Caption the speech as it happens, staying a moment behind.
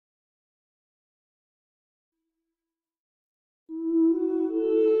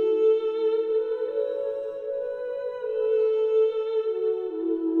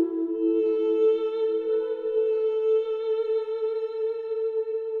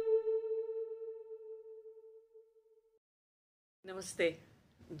Namaste,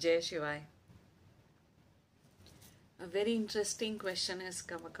 Jai Shivai. A very interesting question has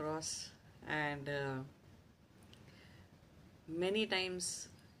come across, and many times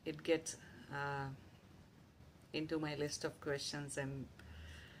it gets into my list of questions, and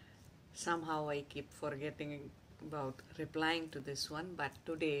somehow I keep forgetting about replying to this one. But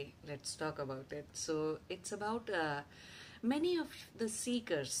today, let's talk about it. So, it's about many of the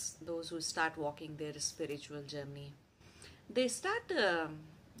seekers, those who start walking their spiritual journey, they start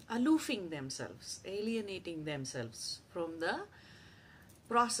aloofing themselves, alienating themselves from the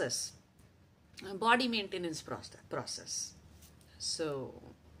process, body maintenance process. So,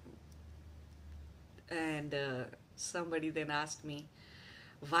 and somebody then asked me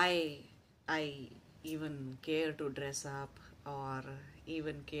why I even care to dress up or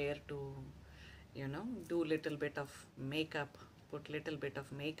even care to, do little bit of makeup, put little bit of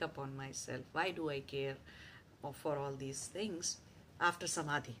makeup on myself. Why do I care for all these things after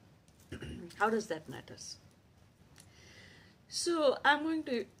samadhi? How does that matters? So I'm going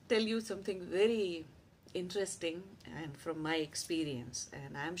to tell you something very interesting and from my experience,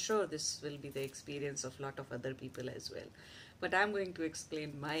 and I'm sure this will be the experience of a lot of other people as well, but I'm going to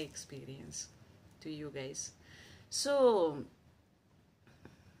explain my experience to you guys. So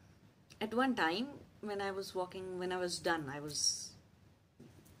at one time when I was walking, when I was done, I was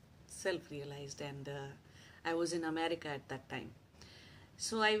self-realized, and I was in America at that time.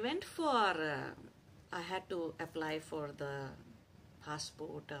 So I went for, I had to apply for the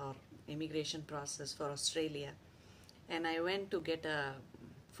passport or immigration process for Australia, and I went to get a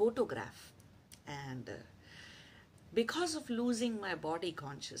photograph, and because of losing my body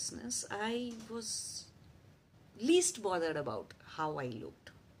consciousness, I was least bothered about how I looked.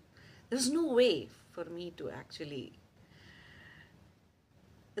 There's no way for me to actually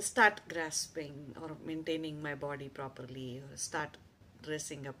start grasping or maintaining my body properly, or start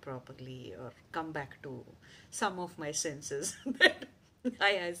dressing up properly, or come back to some of my senses that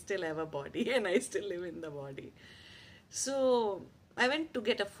I still have a body and I still live in the body. So I went to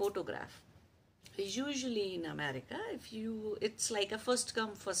get a photograph. Usually in America, it's like a first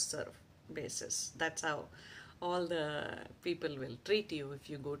come first serve basis. That's how all the people will treat you if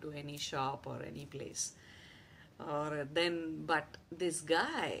you go to any shop or any place. But this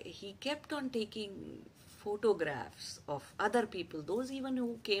guy, he kept on taking photographs of other people, those even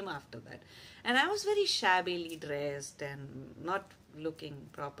who came after that. And I was very shabbily dressed and not looking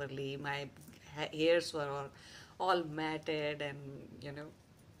properly. My hairs were all matted and,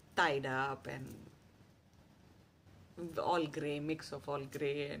 tied up and all gray, mix of all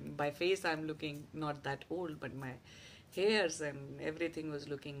gray. And by face, I'm looking not that old, but my hairs and everything was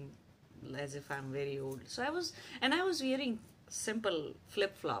looking as if I'm very old. So I was wearing simple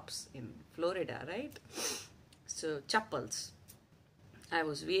flip-flops in Florida, right? So chappals I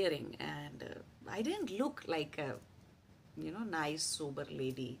was wearing, and I didn't look like a, nice sober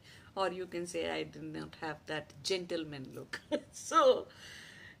lady, or you can say I did not have that gentleman look. So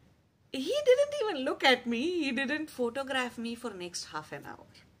he didn't even look at me. He didn't photograph me for next half an hour.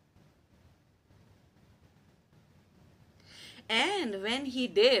 And when he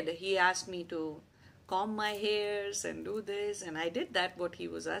did, he asked me to comb my hairs and do this, and I did that, what he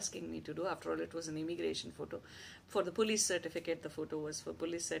was asking me to do. After all, it was an immigration photo. For the police certificate, the photo was for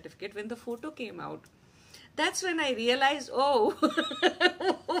police certificate. When the photo came out, that's when I realized, oh,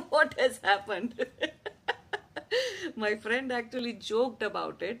 what has happened? My friend actually joked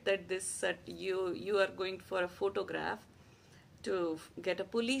about it, that you are going for a photograph to get a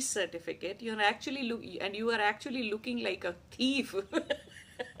police certificate. You are actually looking like a thief.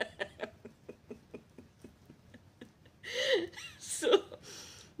 So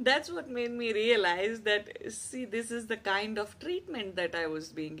that's what made me realize that, see, this is the kind of treatment that I was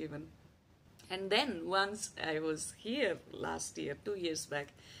being given. And then once I was here last year, 2 years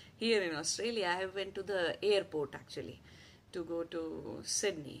back, here in Australia, I went to the airport actually to go to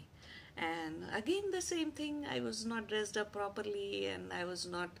Sydney. And again, the same thing. I was not dressed up properly, and I was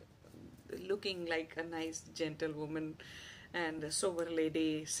not looking like a nice gentlewoman and a sober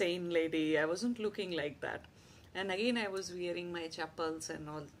lady, sane lady. I wasn't looking like that. And again, I was wearing my chappals and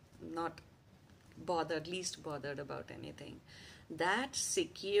all, not least bothered about anything. That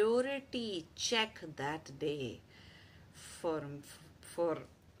security check that day for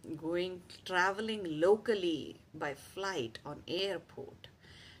traveling locally by flight on airport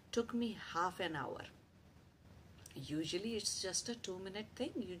took me half an hour. Usually it's just a 2-minute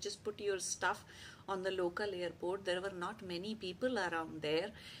thing. You just put your stuff on the local airport. There were not many people around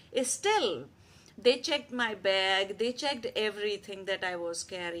there. Still, they checked my bag, they checked everything that I was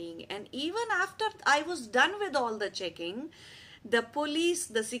carrying, and even after I was done with all the checking, The police,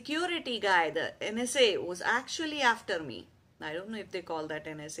 the security guy, the NSA was actually after me. I don't know if they call that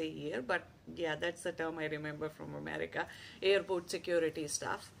NSA here, but yeah, that's the term I remember from America, airport security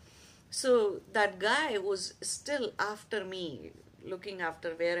stuff. So that guy was still after me, looking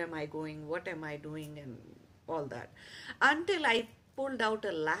after where am I going, what am I doing, and all that. Until I pulled out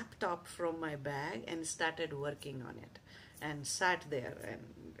a laptop from my bag and started working on it and sat there.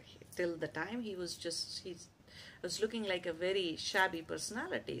 And till the time he was looking like a very shabby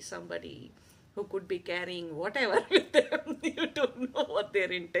personality, somebody who could be carrying whatever with them. You don't know what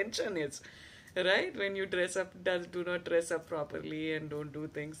their intention is, right? When you dress up, do not dress up properly and don't do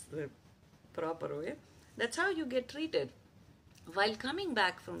things the proper way. That's how you get treated. While coming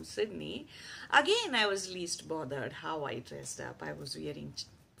back from Sydney, again I was least bothered how I dressed up. I was wearing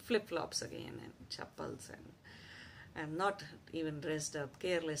flip-flops again and chappals, and not even dressed up,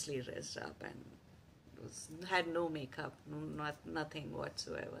 carelessly dressed up, and had no makeup, nothing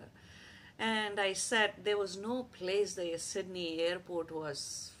whatsoever. And I sat, there was no place, the Sydney airport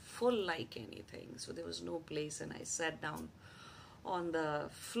was full like anything, so there was no place, and I sat down on the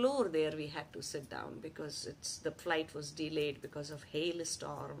floor there. We had to sit down because the flight was delayed because of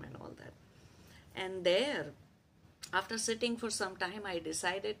hailstorm and all that. And there, after sitting for some time, I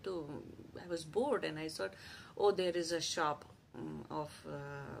was bored, and I thought, oh, there is a shop of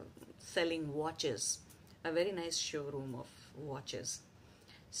selling watches, a very nice showroom of watches.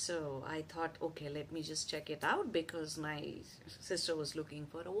 So I thought, okay, let me just check it out, because my sister was looking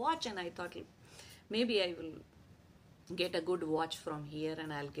for a watch, and I thought maybe I will get a good watch from here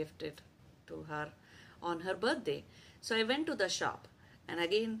and I'll gift it to her on her birthday. So I went to the shop, and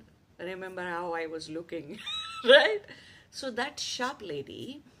again, remember how I was looking, right? So that shop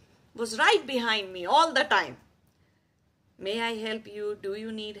lady was right behind me all the time. May I help you? Do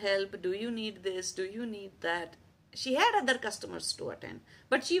you need help? Do you need this? Do you need that? She had other customers to attend,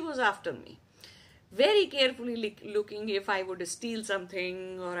 but she was after me, very carefully looking if I would steal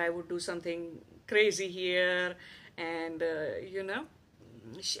something or I would do something crazy here. And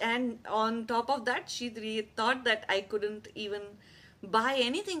and on top of that, she thought that I couldn't even buy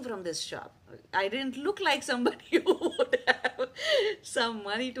anything from this shop. I didn't look like somebody who would have some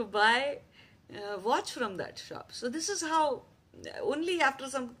money to buy a watch from that shop. So this is how, only after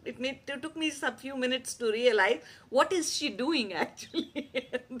it took me a few minutes to realize what is she doing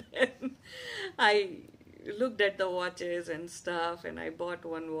actually. And then I looked at the watches and stuff, and I bought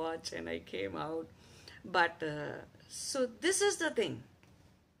one watch and I came out. But so this is the thing.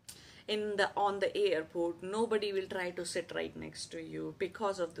 On the airport, nobody will try to sit right next to you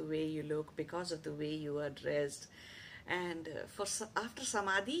because of the way you look, because of the way you are dressed. And after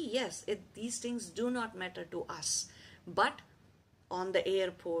samadhi, yes, these things do not matter to us. But on the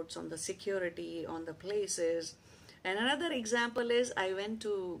airports, on the security, on the places. And another example is, I went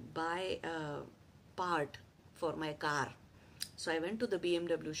to buy a part for my car. So I went to the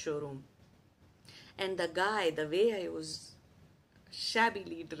BMW showroom. And the guy, the way I was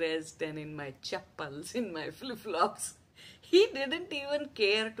shabbily dressed and in my chappals, in my flip-flops, he didn't even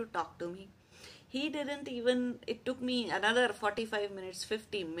care to talk to me. It took me another 45 minutes,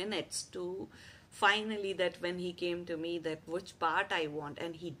 50 minutes to finally, that when he came to me, that which part I want,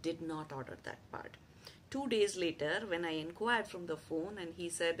 and he did not order that part. 2 days later, when I inquired from the phone, and he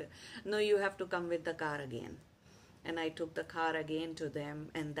said, no, you have to come with the car again. And I took the car again to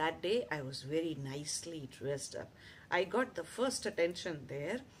them, and that day I was very nicely dressed up. I got the first attention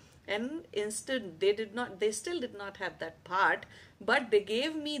there, and instead they still did not have that part, but they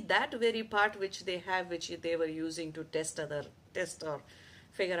gave me that very part which they were using to test or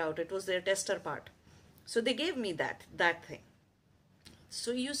figure out. It was their tester part. So they gave me that thing.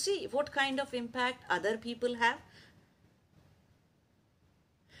 So you see what kind of impact other people have.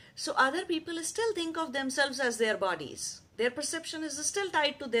 So other people still think of themselves as their bodies. Their perception is still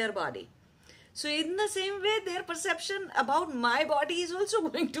tied to their body. So in the same way, their perception about my body is also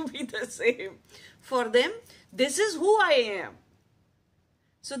going to be the same. For them, this is who I am.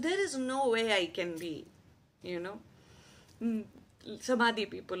 So there is no way I can be, Samadhi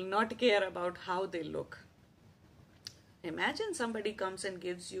people not care about how they look. Imagine somebody comes and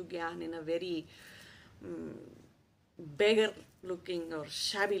gives you gyan in a very beggar looking or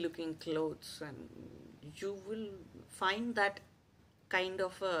shabby looking clothes, and you will find that kind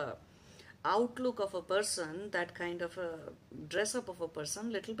of a outlook of a person, that kind of a dress up of a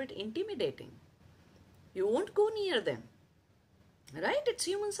person, little bit intimidating. You won't go near them, right? It's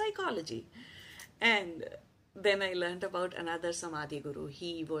human psychology. And then I learned about another Samadhi Guru.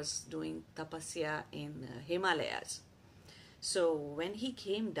 He was doing tapasya in Himalayas. So when he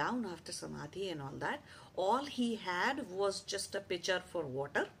came down after samadhi and all that, all he had was just a pitcher for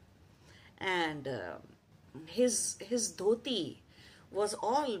water, and his dhoti was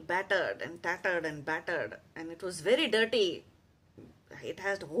all battered and tattered and battered, and it was very dirty. It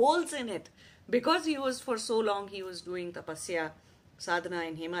had holes in it because he was, for so long he was doing tapasya sadhana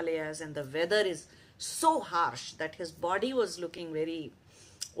in Himalayas, and the weather is so harsh that his body was looking very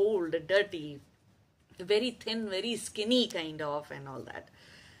old, dirty, very thin, very skinny kind of, and all that.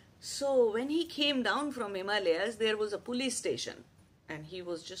 So when he came down from Himalayas, there was a police station, and he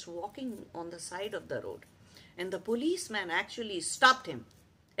was just walking on the side of the road, and the policeman actually stopped him.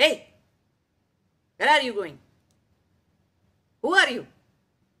 Hey, where are you going? Who are you?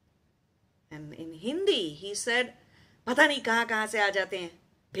 And in Hindi he said, पता नहीं कहाँ कहाँ से आ जाते हैं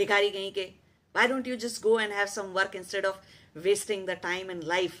भिखारी कहीं के. Why don't you just go and have some work instead of wasting the time and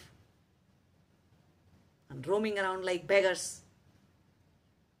life and roaming around like beggars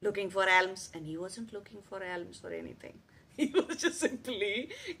looking for alms? And he wasn't looking for alms or anything. He was just simply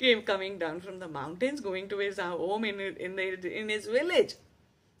coming down from the mountains, going to his home in his village.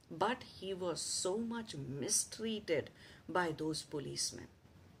 But he was so much mistreated by those policemen.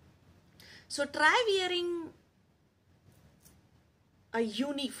 So try wearing a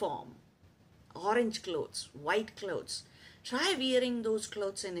uniform, orange clothes, white clothes. Try wearing those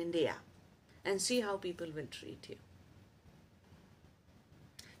clothes in India and see how people will treat you.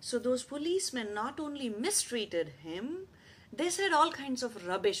 So those policemen not only mistreated him, they said all kinds of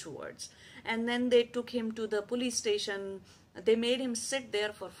rubbish words. And then they took him to the police station. They made him sit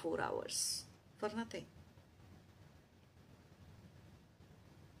there for 4 hours for nothing.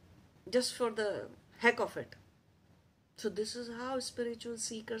 Just for the heck of it. So this is how spiritual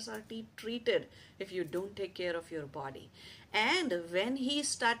seekers are treated if you don't take care of your body. And when he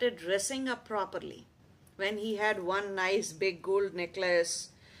started dressing up properly, when he had one nice big gold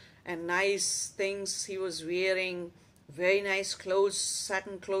necklace and nice things he was wearing, very nice clothes,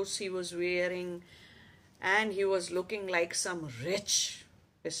 satin clothes he was wearing, and he was looking like some rich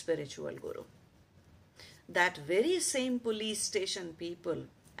spiritual guru, that very same police station people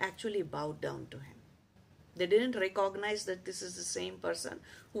actually bowed down to him. They didn't recognize that this is the same person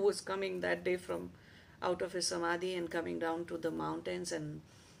who was coming that day from out of his samadhi and coming down to the mountains, and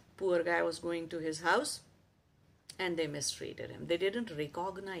poor guy was going to his house, and they mistreated him. They didn't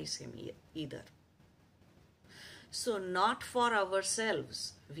recognize him either. So not for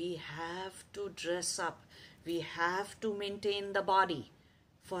ourselves. We have to dress up. We have to maintain the body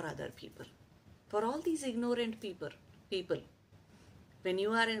for other people. For all these ignorant people. When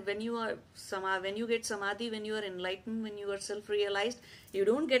you get samadhi, when you are enlightened, when you are self-realized, you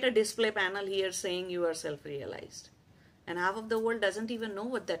don't get a display panel here saying you are self-realized. And half of the world doesn't even know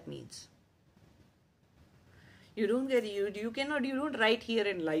what that means. You don't write here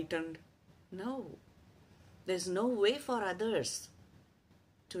enlightened. No. There's no way for others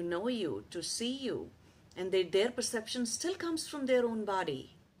to know you, to see you, and their perception still comes from their own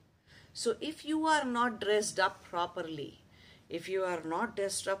body. So if you are not dressed up properly, if you are not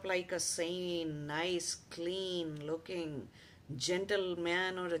dressed up like a sane, nice, clean looking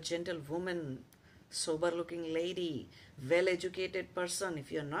gentleman or a gentlewoman, sober looking lady, well educated person,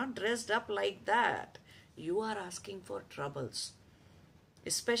 if you're not dressed up like that, you are asking for troubles.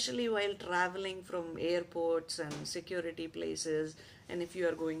 Especially while traveling from airports and security places, and if you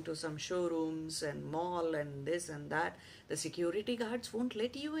are going to some showrooms and mall and this and that, the security guards won't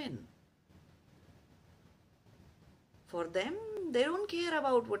let you in. For them, they don't care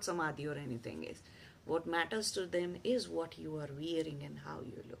about what samadhi or anything is. What matters to them is what you are wearing and how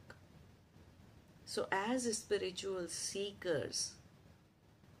you look. So as spiritual seekers,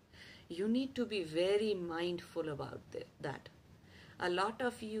 you need to be very mindful about that. A lot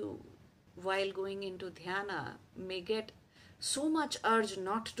of you, while going into dhyana, may get so much urge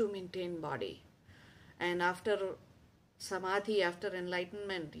not to maintain body. And after samadhi, after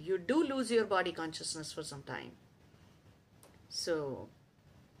enlightenment, you do lose your body consciousness for some time. So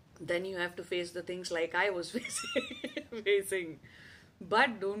then you have to face the things like I was facing.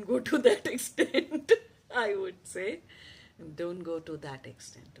 But don't go to that extent, I would say. Don't go to that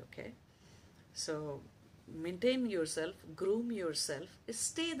extent, okay? So maintain yourself, groom yourself,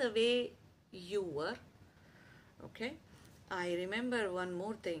 stay the way you were, okay? I remember one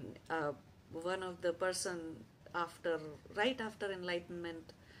more thing. One of the person right after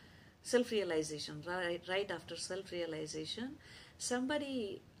enlightenment, self-realization, right after self-realization,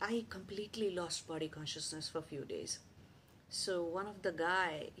 I completely lost body consciousness for a few days. So one of the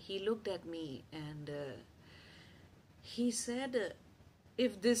guy, he looked at me and he said,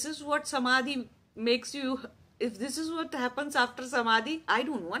 if this is what samadhi makes you If this is what happens after Samadhi, I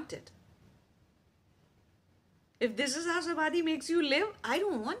don't want it. If this is how Samadhi makes you live, I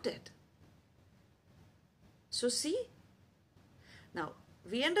don't want it. So see, now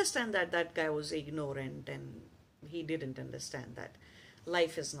we understand that that guy was ignorant and he didn't understand that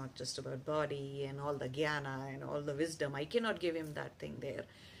life is not just about body and all the jnana and all the wisdom. I cannot give him that thing there.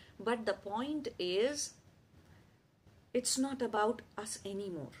 But the point is, it's not about us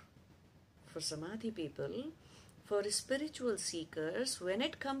anymore. For Samadhi people, for spiritual seekers, when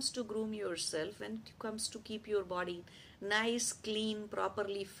it comes to groom yourself, when it comes to keep your body nice, clean,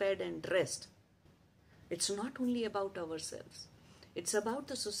 properly fed and dressed, it's not only about ourselves. It's about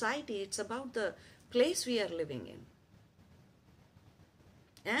the society. It's about the place we are living in.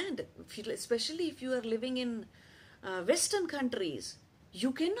 And especially if you are living in Western countries,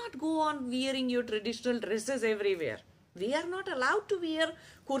 you cannot go on wearing your traditional dresses everywhere. We are not allowed to wear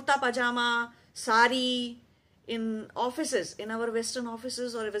kurta pajama, sari in offices, in our Western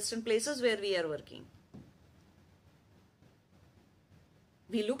offices or Western places where we are working.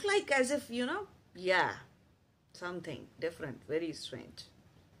 We look like as if, yeah, something different, very strange.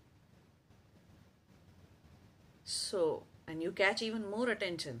 So, and you catch even more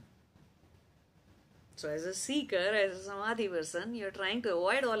attention. So as a seeker, as a Samadhi person, you're trying to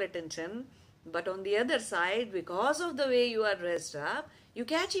avoid all attention. But on the other side, because of the way you are dressed up, you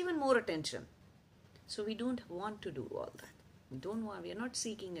catch even more attention. So we don't want to do all that. We are not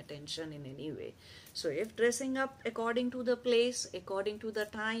seeking attention in any way. So if dressing up according to the place, according to the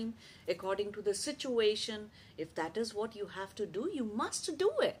time, according to the situation, if that is what you have to do, you must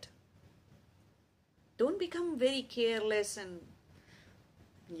do it. Don't become very careless and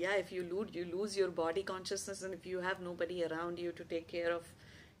if you lose your body consciousness, and if you have nobody around you to take care of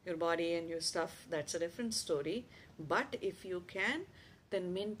your body and your stuff, that's a different story. But if you can,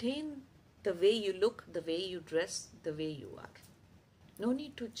 then maintain the way you look, the way you dress, the way you are. No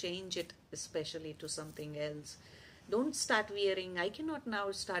need to change it, especially to something else. Don't start wearing, I cannot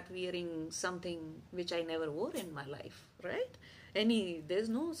now start wearing something which I never wore in my life, right? There's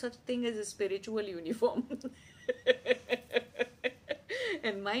no such thing as a spiritual uniform.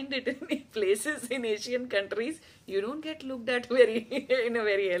 And mind it, in places in Asian countries, you don't get looked at in a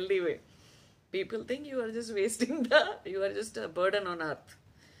very healthy way. People think you are just you are just a burden on earth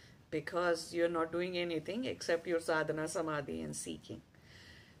because you're not doing anything except your sadhana, samadhi and seeking.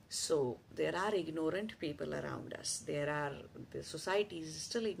 So there are ignorant people around us. The society is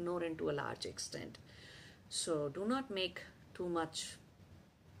still ignorant to a large extent. So do not make too much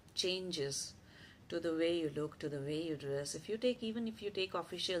changes to the way you look, to the way you dress. Even if you take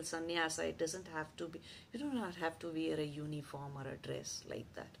official sannyasa, it doesn't have to be, you do not have to wear a uniform or a dress like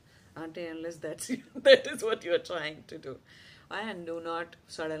that, unless that is what you are trying to do. And do not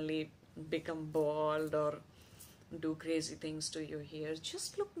suddenly become bald or do crazy things to your hair.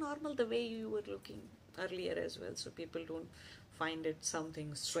 Just look normal the way you were looking earlier as well, so people don't find it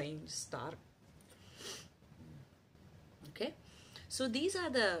something strange, stark. Okay? So these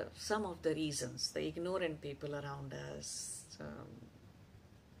are some of the reasons. The ignorant people around us,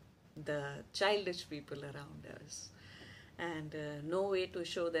 the childish people around us, and no way to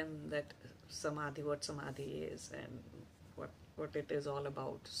show them that what Samadhi is and what it is all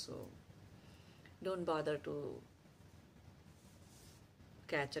about. So don't bother to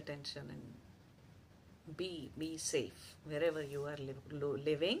catch attention and be safe. Wherever you are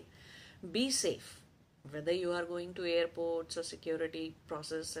living, be safe. Whether you are going to airports or security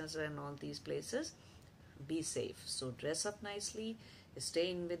processes and all these places, be safe. So dress up nicely,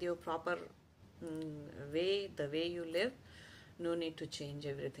 stay in with your proper way, the way you live. No need to change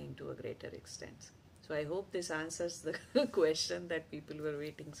everything to a greater extent. So I hope this answers the question that people were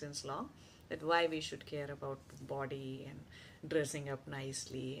waiting since long, that why we should care about body and dressing up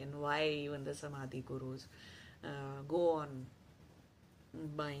nicely, and why even the Samadhi gurus go on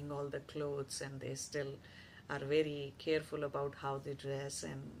buying all the clothes and they still are very careful about how they dress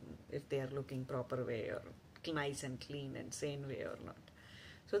and if they are looking proper way or nice and clean and sane way or not.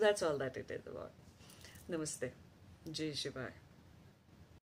 So that's all that it is about. Namaste. Jai Shivaya.